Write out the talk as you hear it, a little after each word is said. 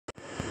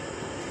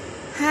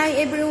Hi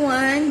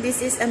everyone,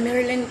 this is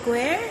Marilyn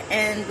Quer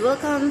and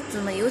welcome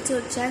to my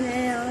YouTube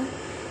channel.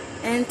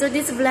 And to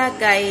this vlog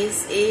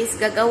guys is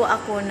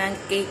gagawa ako ng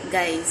cake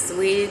guys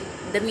with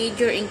the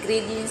major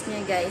ingredients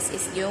niya guys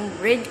is yung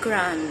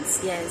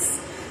breadcrumbs.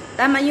 Yes,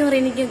 tama yung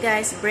rinig nyo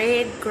guys,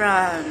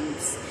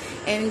 breadcrumbs.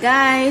 And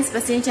guys,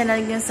 pasensya na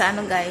lang yun sa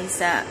ano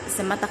guys, sa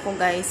mata ko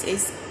guys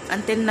is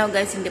until now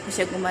guys hindi pa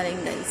siya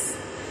gumaling guys.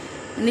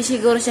 Hindi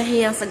siguro siya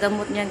hiyang sa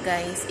gamot niya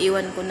guys,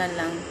 iwan ko na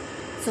lang.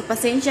 So,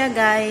 pasensya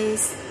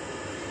guys.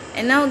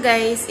 And now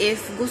guys,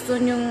 if gusto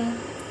nyong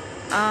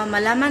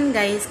malaman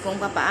guys kung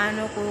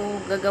paano ko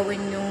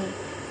gagawin yung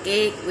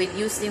cake with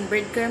using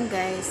breadcrumb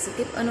guys, so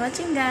keep on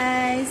watching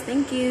guys.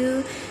 Thank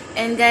you.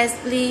 And guys,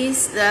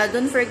 please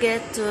don't forget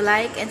to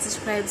like and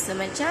subscribe sa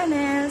my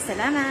channel.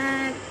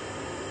 Salamat.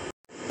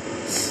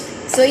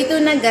 So,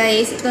 ito na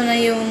guys. Ito na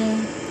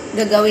yung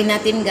gagawin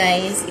natin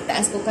guys.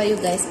 Itaas ko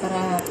kayo guys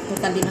para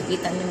totally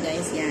makita nyo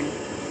guys. Yan.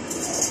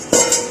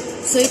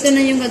 So, ito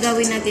na yung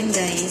gagawin natin,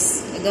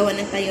 guys. Gagawa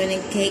na tayo ng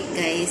cake,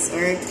 guys.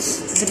 Or,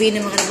 sasabihin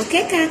ng mga nabo,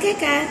 keka,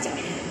 keka.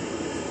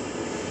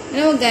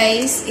 Ano,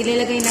 guys,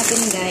 ilalagay natin,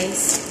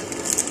 guys.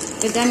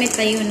 Gagamit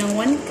tayo ng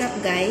 1 cup,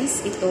 guys.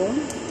 Ito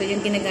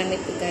yung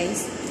ginagamit ko,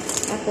 guys.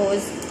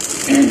 Tapos,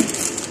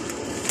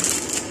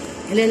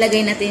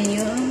 ilalagay natin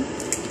yung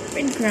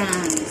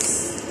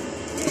breadcrumbs.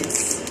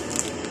 Yes.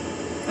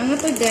 Ang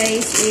ito,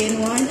 guys, in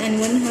 1 and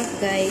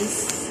 1/2,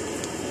 guys.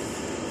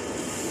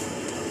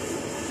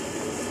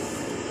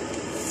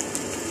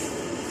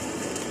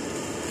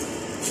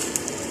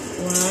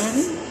 1,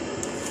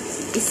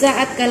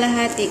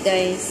 1.5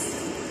 guys.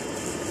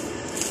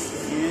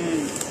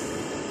 Yan.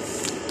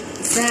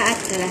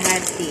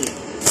 1.5.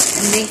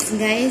 And next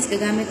guys,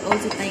 gagamit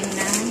also tayo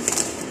ng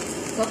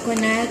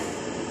coconut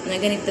na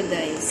ganito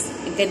guys.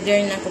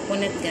 Ikader na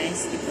coconut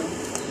guys. Ito.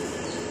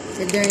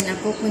 Ikader na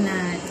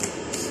coconut.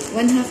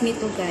 1/2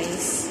 nito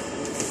guys.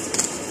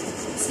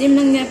 Same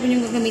lang nga po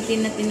yung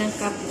gagamitin natin ng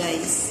cup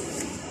guys.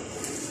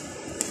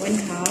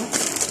 1/2.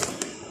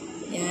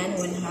 Yan,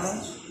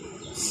 1/2.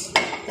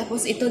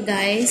 Tapos ito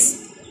guys,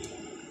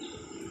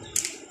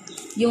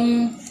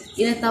 yung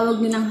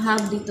tinatawag nyo ng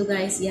hub dito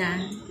guys,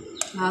 yan,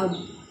 hub.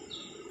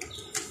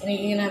 Yan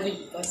yung ginamit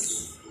ko.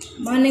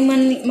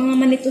 Mga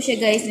manito siya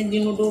guys, na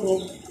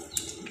dinudurog.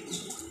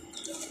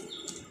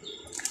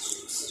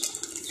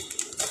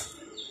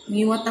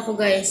 Miwat ako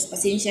guys,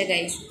 pasensya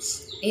guys.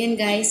 Ayan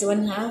guys,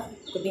 1/2,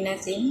 kutin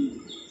natin.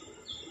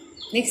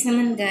 Next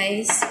naman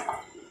guys,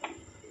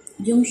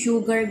 yung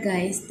sugar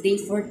guys,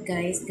 3/4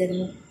 guys,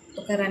 ganun.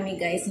 Ito karami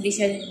guys. Hindi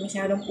siya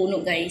masyadong puno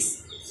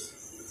guys.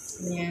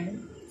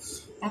 Ayan.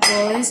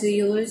 Tapos,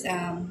 we use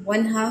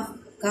 1/2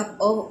 cup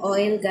of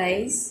oil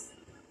guys.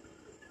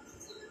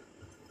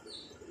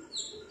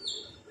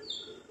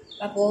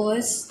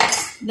 Tapos,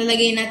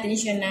 lalagay natin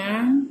siya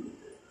ng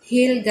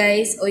hill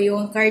guys o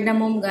yung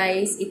cardamom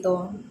guys.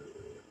 Ito.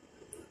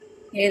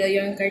 Ito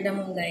yung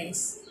cardamom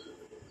guys.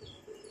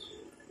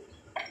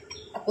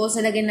 Tapos,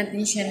 lalagay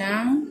natin siya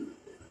ng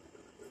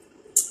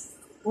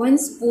 1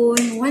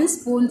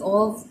 spoon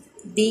of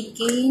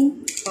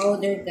baking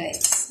powder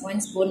guys.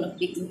 1 spoon of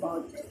baking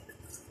powder.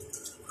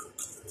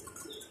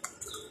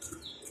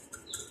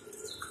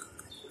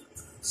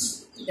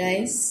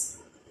 Guys.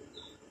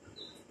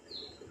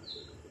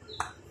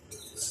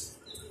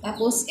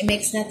 Tapos,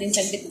 i-mix natin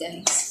saglit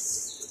guys.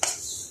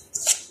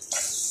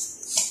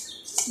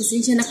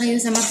 Pasensya na kayo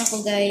sa mata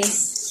ko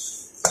guys.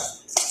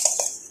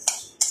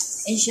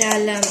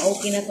 Inshallah,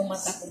 okay na itong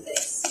mata ko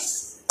guys.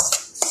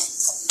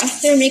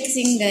 After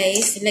mixing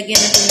guys, ilagyan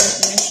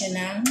natin siya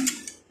ng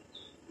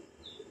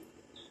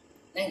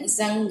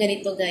isang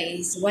ganito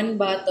guys,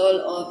 1 bottle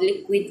of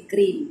liquid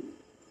cream.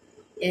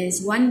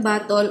 Yes, 1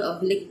 bottle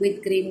of liquid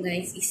cream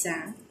guys,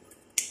 isa.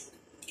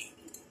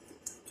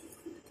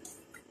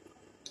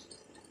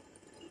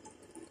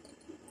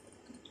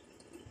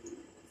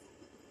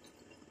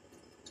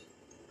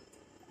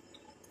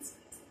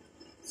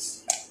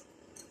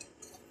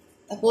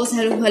 Tapos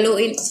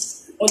halo-haloin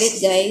ulit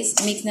guys,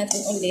 mix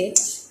natin ulit.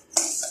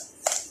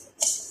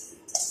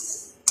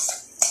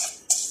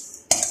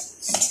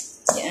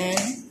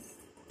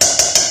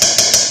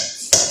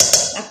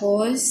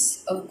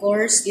 Tapos, of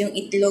course, yung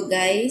itlog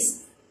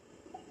guys.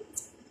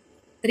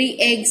 3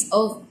 eggs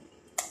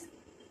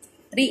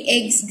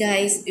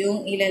guys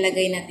yung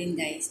ilalagay natin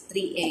guys.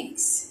 3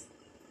 eggs.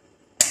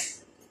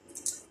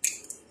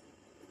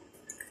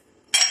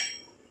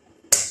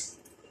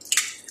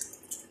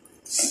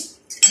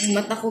 Yung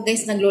mata ko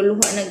guys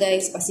nagluluha na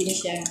guys.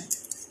 Pasensya.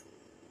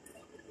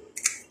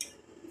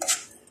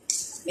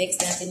 Mix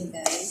natin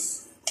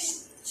guys.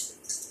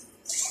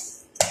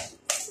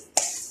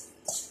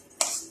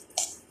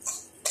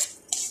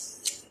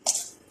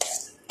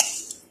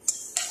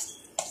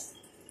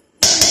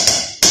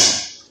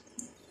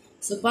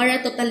 So,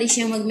 para totally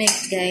siyang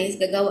mag-mix, guys,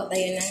 gagamit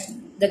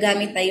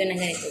tayo ng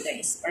ganito,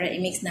 guys. Para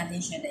i-mix natin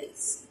siya,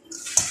 guys.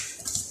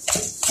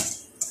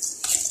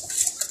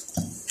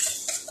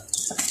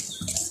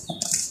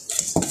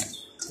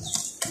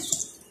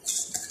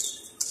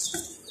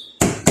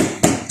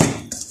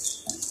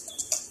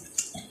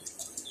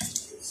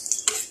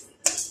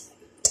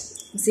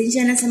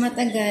 Pasensya na sa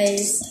mata,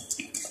 guys.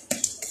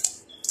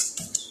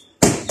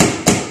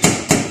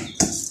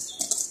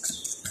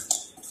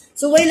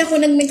 So, while ako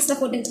nag-mix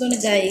ako dito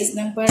na, guys,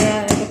 nang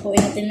para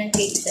lutuin natin ng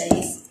cake,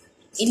 guys.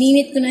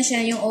 Ininit ko na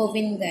siya yung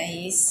oven,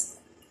 guys.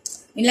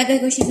 Nilagay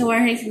ko siya sa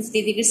 150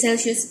 degrees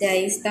Celsius,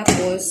 guys.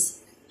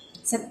 Tapos,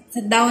 sa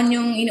down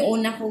yung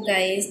inuuna ko,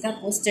 guys.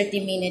 Tapos, 30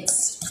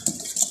 minutes.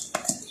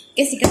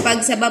 Kasi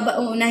kapag sa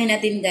baba unahin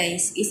natin,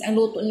 guys, is ang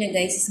luto niya,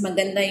 guys, is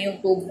maganda yung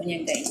tubo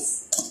niya,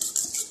 guys.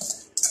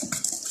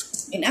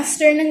 And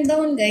after ng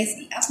down, guys,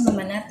 i-up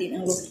naman natin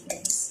ang luto,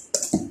 guys.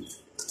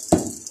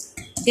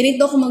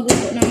 Ganito ako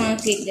magluto ng mga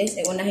cake, guys.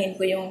 Ay unahin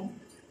ko yung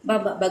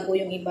baba bago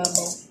yung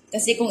ibabaw.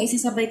 Kasi kung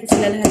isasabay ko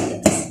sila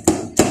lahat, guys,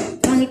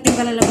 pangit yung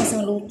kalalabas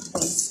ng luto,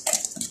 guys.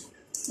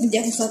 Hindi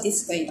ako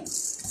satisfied.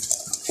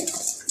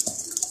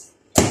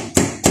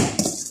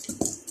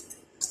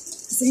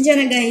 Pasensya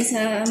na, guys,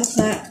 sa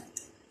mukha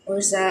or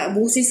sa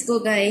busis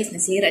ko, guys.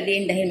 Nasira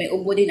din dahil may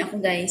ubo din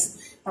ako, guys.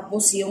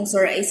 Tapos yung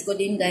sore eyes ko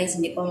din, guys.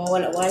 Hindi pa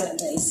mawala-wala,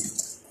 guys.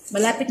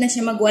 Malapit na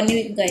siya mag 1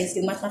 week, guys.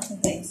 Yung mata ko,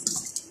 guys.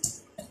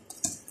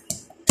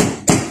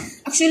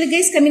 Actually,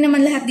 guys, kami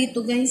naman lahat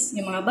dito, guys.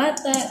 Yung mga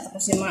bata,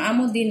 tapos yung mga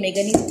amo din, may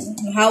ganito.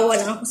 Nahawa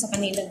lang ako sa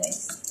kanila,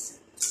 guys.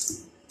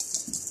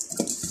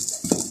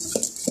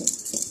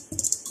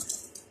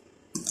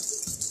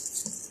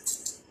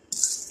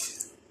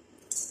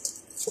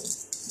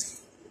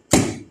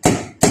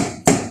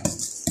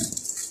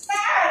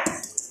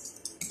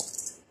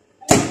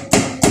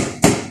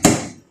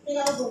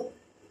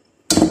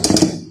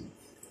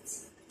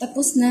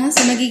 Tapos na.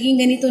 So,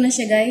 magiging ganito na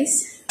siya,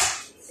 guys.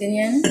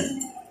 Ganyan.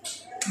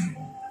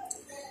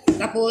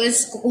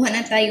 Tapos, kukuha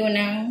na tayo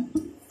ng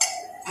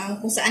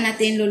kung saan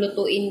natin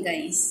lulutuin,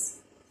 guys.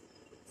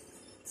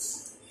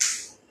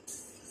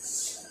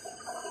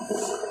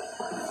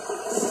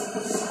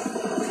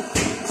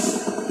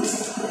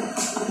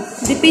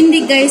 Depende,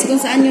 guys, kung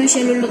saan nyo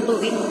siya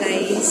lulutuin,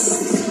 guys.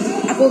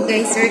 Ako,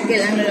 guys, circle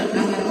ang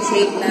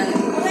shape na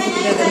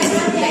gagawin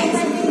ko, guys.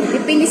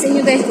 Depende sa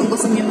inyo, guys, kung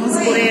gusto nyo mo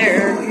square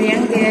or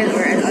triangle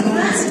or anong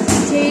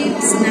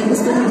shapes na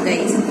gusto nyo,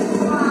 guys.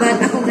 But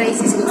ako, guys,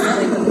 is gusto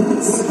ko ito,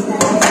 guys.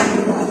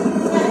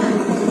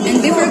 And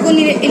before ko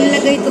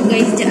ilalagay ito,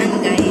 guys, dyan,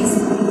 guys,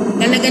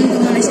 lalagyan ko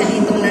muna siya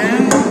dito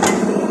ng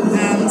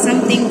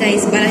something,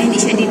 guys, para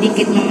hindi siya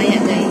didikit mamaya,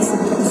 guys.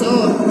 So,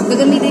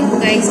 gagamitin ko,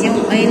 guys,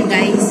 yung oil,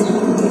 guys.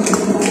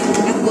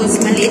 Tapos,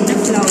 maliit na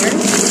flour.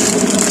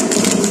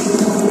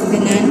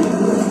 Ganun.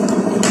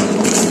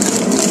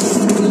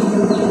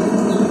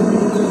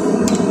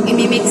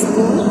 I-mix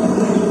ko.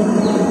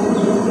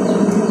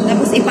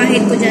 Tapos,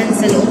 ipahid ko dyan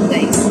sa loob,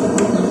 guys.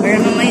 Para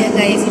mamaya,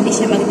 guys, hindi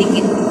siya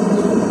magdikit.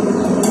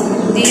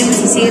 Hindi yung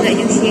masisira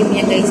yung shape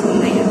niya, guys,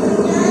 mamaya.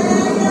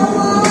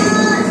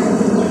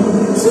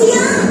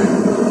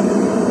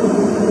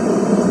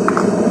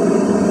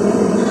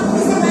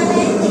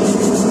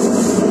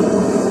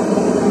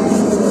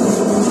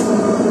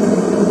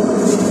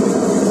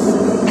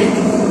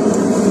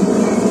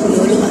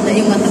 Luluka na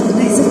yung mata ko,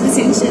 guys. So,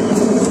 pasensya na.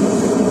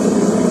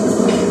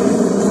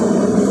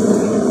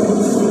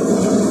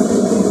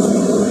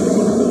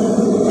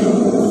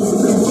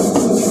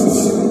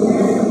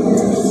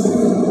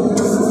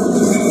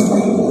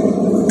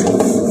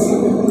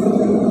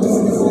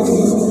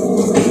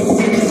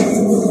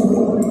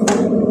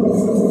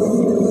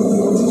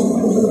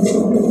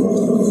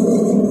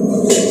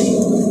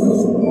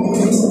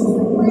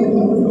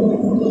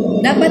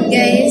 Dapat,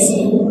 guys,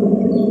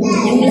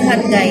 yung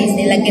lahat, guys,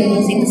 nilagyan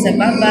mo dito sa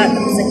baba,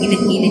 tapos sa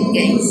gilid-gilid,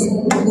 guys.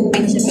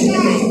 Kupin siya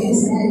paglagay,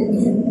 guys.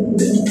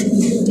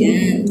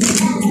 Yan.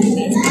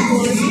 Guys,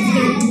 tapos,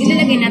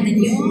 ilalagay natin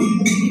yung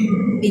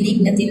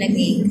binig na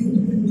tinagig.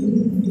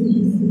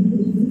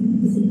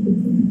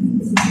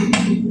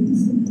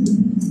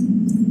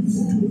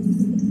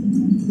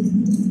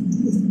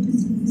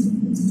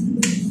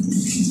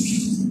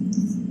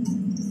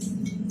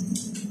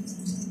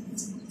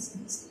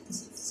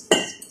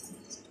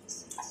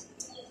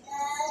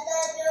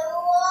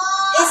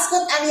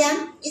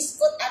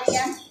 Iskut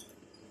Aryan.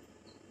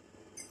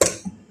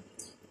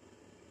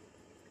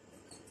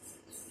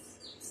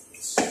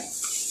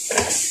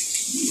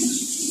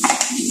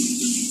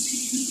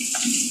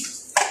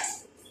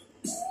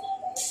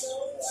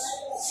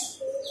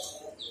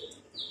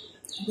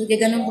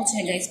 Ganun po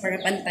siya, guys, para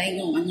pantay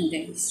yung ano,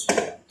 guys.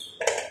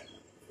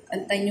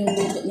 Pantay yung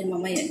luto niya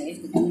mamaya,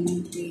 guys. Ganun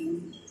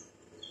yung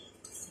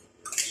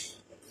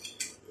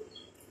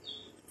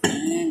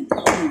ayan,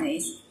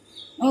 guys.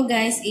 Oh,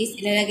 guys, is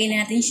ilalagay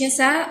natin siya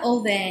sa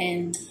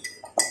oven.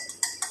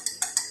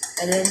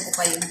 Talon ko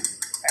kayo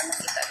para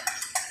makita.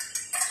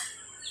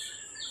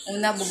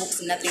 Una,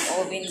 bubuksan natin yung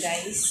oven,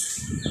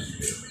 guys.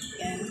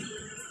 Yan.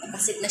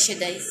 Nakasit na siya,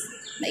 guys.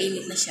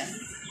 Mainit na siya.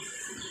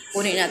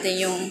 Kunin natin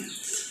yung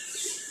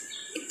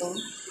ito.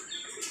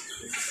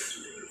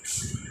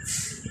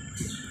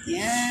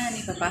 Yan.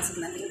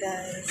 Ipapasok natin,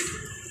 guys.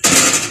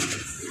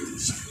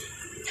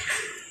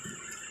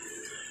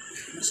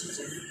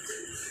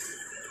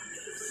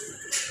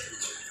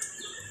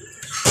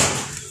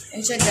 Yan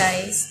siya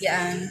guys.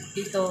 Yan.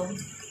 Dito.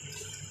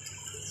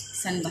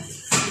 Saan ba?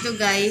 Dito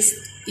guys.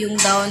 Yung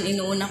down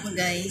inuuna ko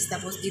guys.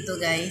 Tapos dito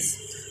guys.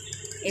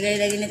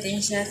 Ilalagay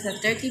natin siya sa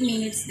 30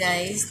 minutes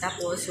guys.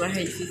 Tapos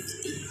 150.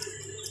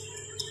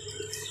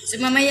 So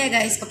mamaya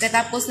guys.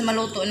 Pagkatapos na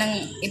maluto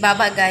ng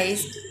ibaba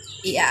guys.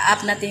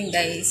 I-up natin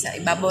guys. Sa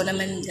ibabaw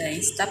naman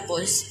guys.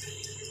 Tapos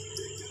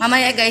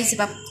mamaya guys.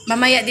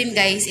 Mamaya din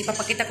guys.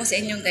 Ipapakita ko sa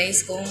inyo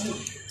guys kung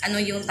ano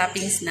yung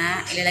toppings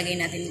na ilalagay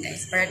natin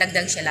guys. Para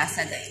dagdag siya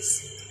lasa guys.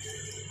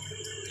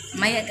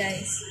 Mamaya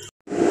guys.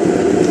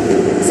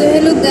 So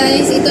hello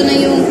guys. Ito na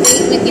yung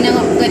cake na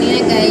ginawa ko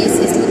kanina guys.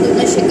 Luto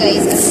na siya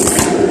guys.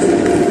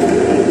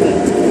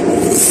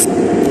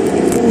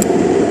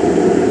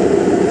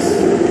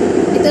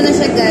 Ito na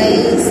siya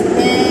guys.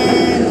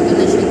 And ito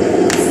na siya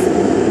guys.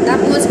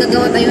 Tapos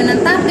gagawa tayo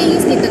ng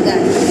toppings dito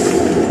guys.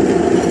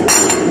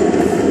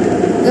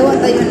 Gawa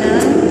tayo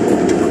ng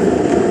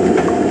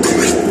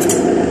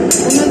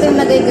unang din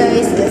lagay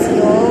guys is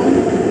yung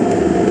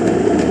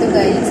ito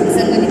guys,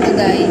 isang ganito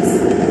guys,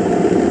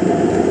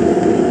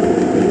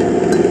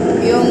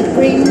 yung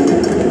cream,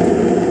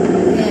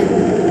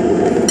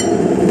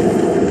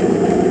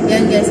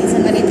 yan guys,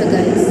 isang ganito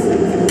guys.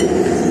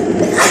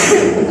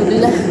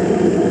 Alhamdulillah,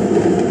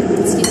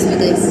 excuse me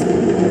guys.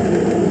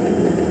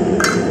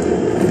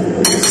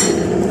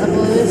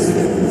 Tapos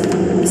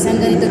isang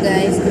ganito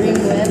guys, cream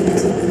whipped.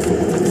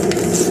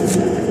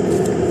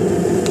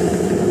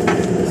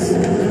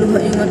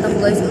 Yung mata ko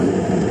guys, oh.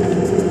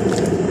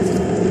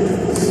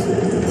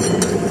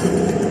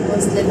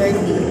 Tapos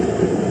liberty.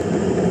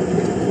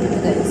 Ito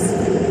guys.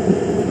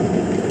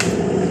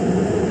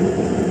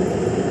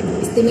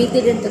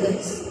 Estimated rin ito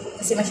guys.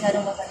 Kasi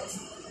masyadong matalis.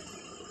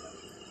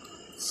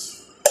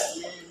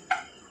 Ayan.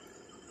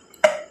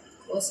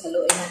 Tapos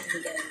haluin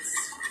natin guys.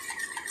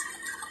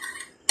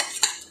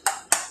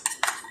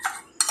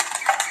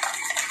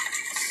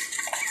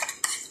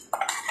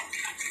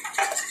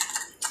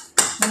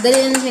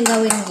 Madali na siyang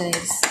gawin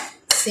guys.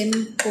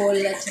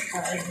 Simple at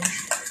saka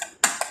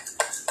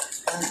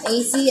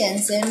easy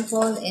and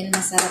simple and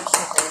masarap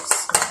siya guys.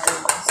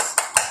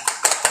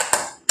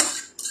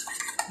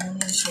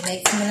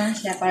 Like mo lang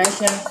siya para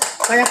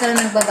ka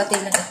lang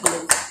nagbabatil ng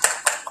itlog.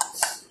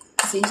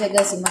 Kasi siya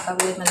guys, yung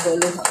makakulit ng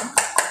dolo ha.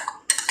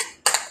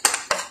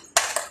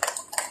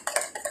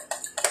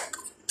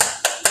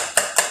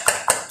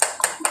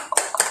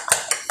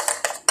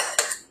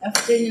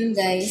 After yun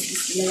guys,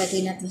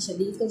 ilalagay natin siya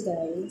dito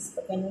guys.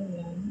 Pag ganun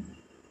yan.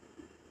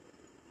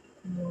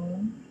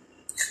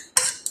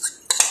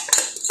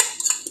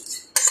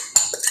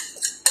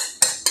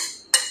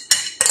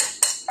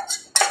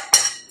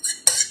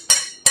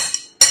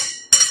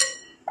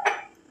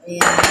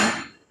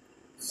 Ayan.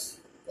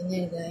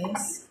 Ganyan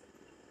guys.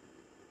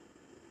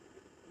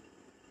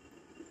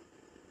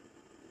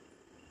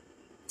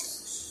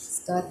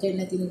 Scatter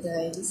natin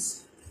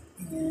guys.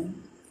 Ayan.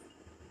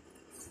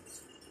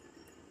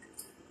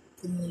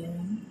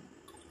 Ganyan.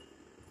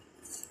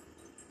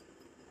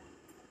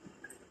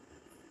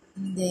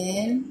 And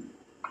then,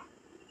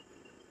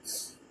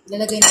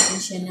 lalagay natin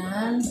siya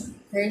ng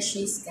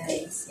Hershey's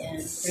guys.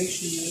 Yan,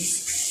 Hershey's.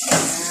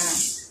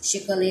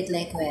 Chocolate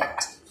like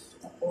wet.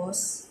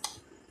 Tapos,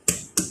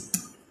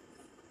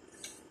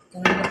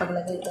 ganun na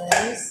paglagay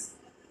guys.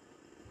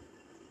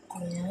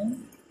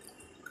 Ayan.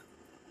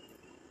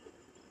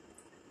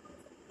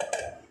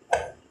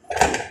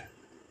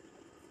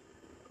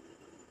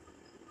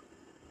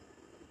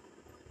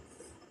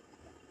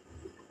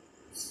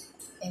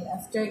 And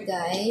after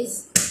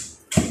guys,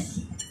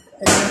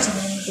 pagkain siya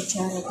na yung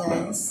kutsara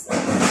guys.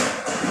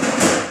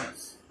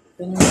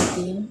 Pagkain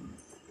natin.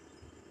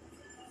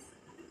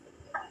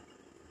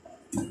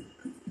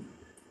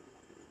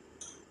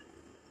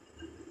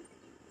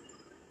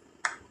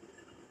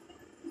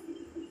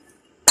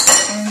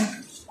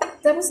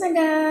 Tapos na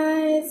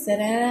guys.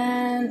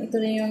 Saran! Ito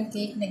na yung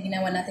cake na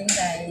ginawa natin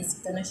guys.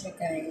 Ito na siya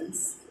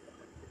guys.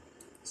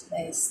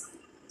 Guys.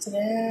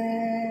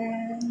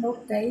 Saran!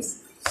 Look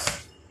guys.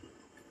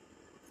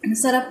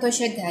 Masarap to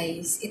siya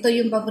guys. Ito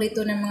yung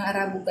paborito ng mga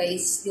Arabo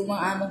guys. Yung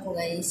mga amo ko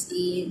guys.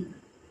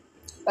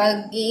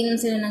 Pag iinom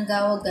sila ng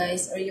gawa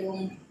guys. Or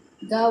yung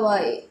gawa.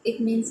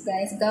 It means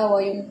guys. Gawa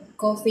yung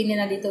coffee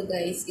nila dito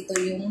guys. Ito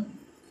yung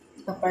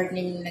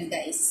ipapartner nila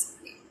guys.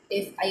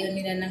 If ayaw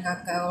nila ng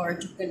kakao or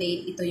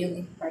chocolate. Ito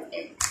yung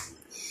ipapartner.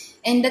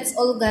 And that's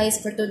all guys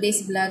for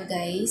today's vlog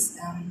guys.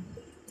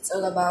 It's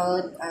all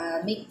about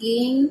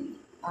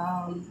making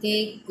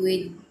cake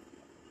with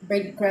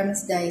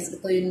breadcrumbs guys.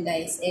 Ito yun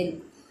guys. And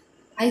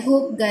I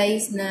hope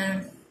guys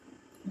na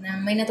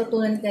may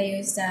natutunan kayo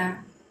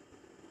sa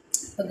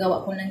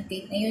paggawa ko ng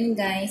cake ngayon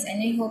guys.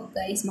 And I hope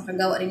guys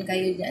makagawa rin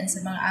kayo dyan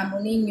sa mga amo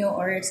ninyo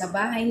or sa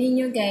bahay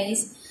ninyo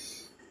guys.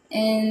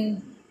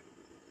 And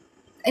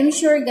I'm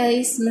sure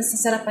guys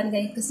masasarapan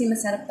guys kasi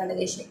masarap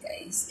talaga siya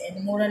guys.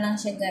 And mura lang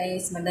siya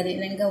guys. Madali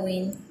lang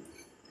gawin.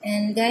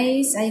 And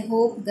guys, I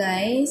hope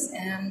guys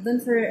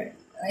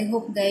I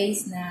hope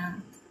guys na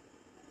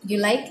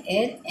you like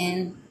it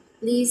and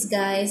Please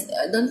guys,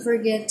 don't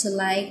forget to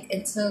like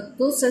and to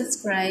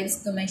subscribe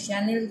to my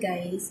channel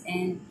guys,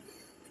 and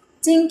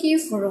thank you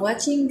for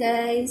watching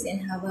guys,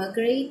 and have a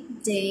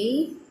great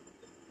day,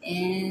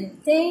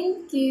 and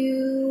thank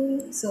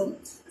you. So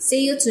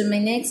see you to my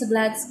next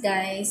vlogs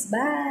guys.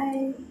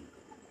 Bye.